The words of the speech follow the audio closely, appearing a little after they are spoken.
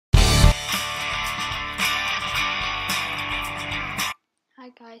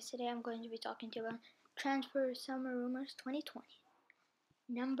guys, today I'm going to be talking to you about transfer summer rumors 2020.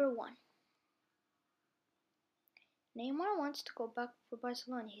 Number 1. Neymar wants to go back for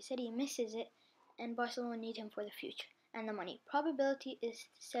Barcelona. He said he misses it and Barcelona need him for the future and the money. Probability is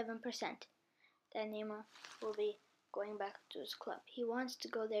 7% that Neymar will be going back to his club. He wants to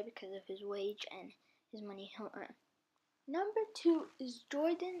go there because of his wage and his money he'll earn. Number 2 is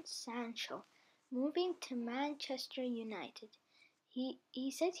Jordan Sancho moving to Manchester United.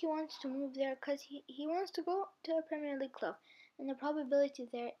 He says he wants to move there because he wants to go to a Premier League club, and the probability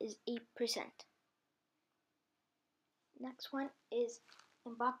there is 8%. Next one is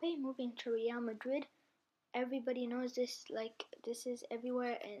Mbappe moving to Real Madrid. Everybody knows this, this is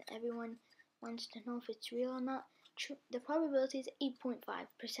everywhere, and everyone wants to know if it's real or not. The probability is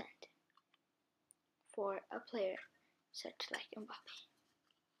 8.5% for a player such like Mbappe.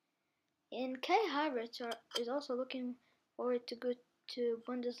 And Kai Havertz is also looking forward to go to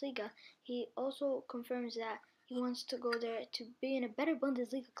Bundesliga. He also confirms that he wants to go there to be in a better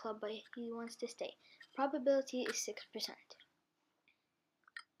Bundesliga club, but he wants to stay. Probability is 6%.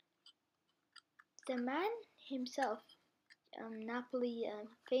 The man himself, Napoli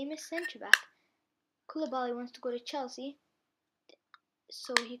famous centre-back, Koulibaly, wants to go to Chelsea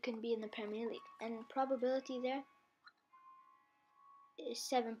so he can be in the Premier League, and probability there is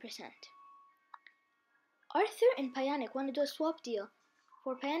 7%. Arthur and Pjanic want to do a swap deal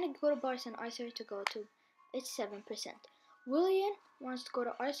for Pjanic to go to Barca and Arthur to go to. It's 7%. Willian wants to go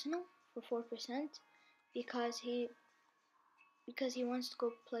to Arsenal for 4% because he wants to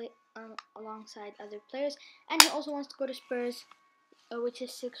go play alongside other players, and he also wants to go to Spurs, which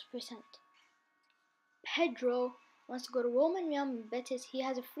is 6%. Pedro wants to go to Roma and Real Betis. He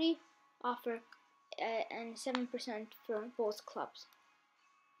has a free offer and 7% for both clubs.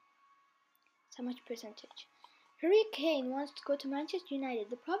 So much percentage. Harry Kane wants to go to Manchester United.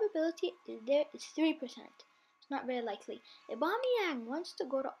 The probability there is 3%. It's not very likely. Aubameyang wants to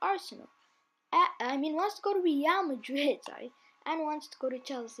go to Arsenal. Wants to go to Real Madrid, and wants to go to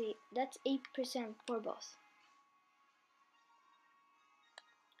Chelsea. That's 8% for both.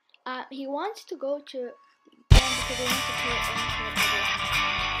 He wants to go to because he wants to play alongside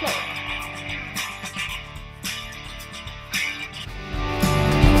other players.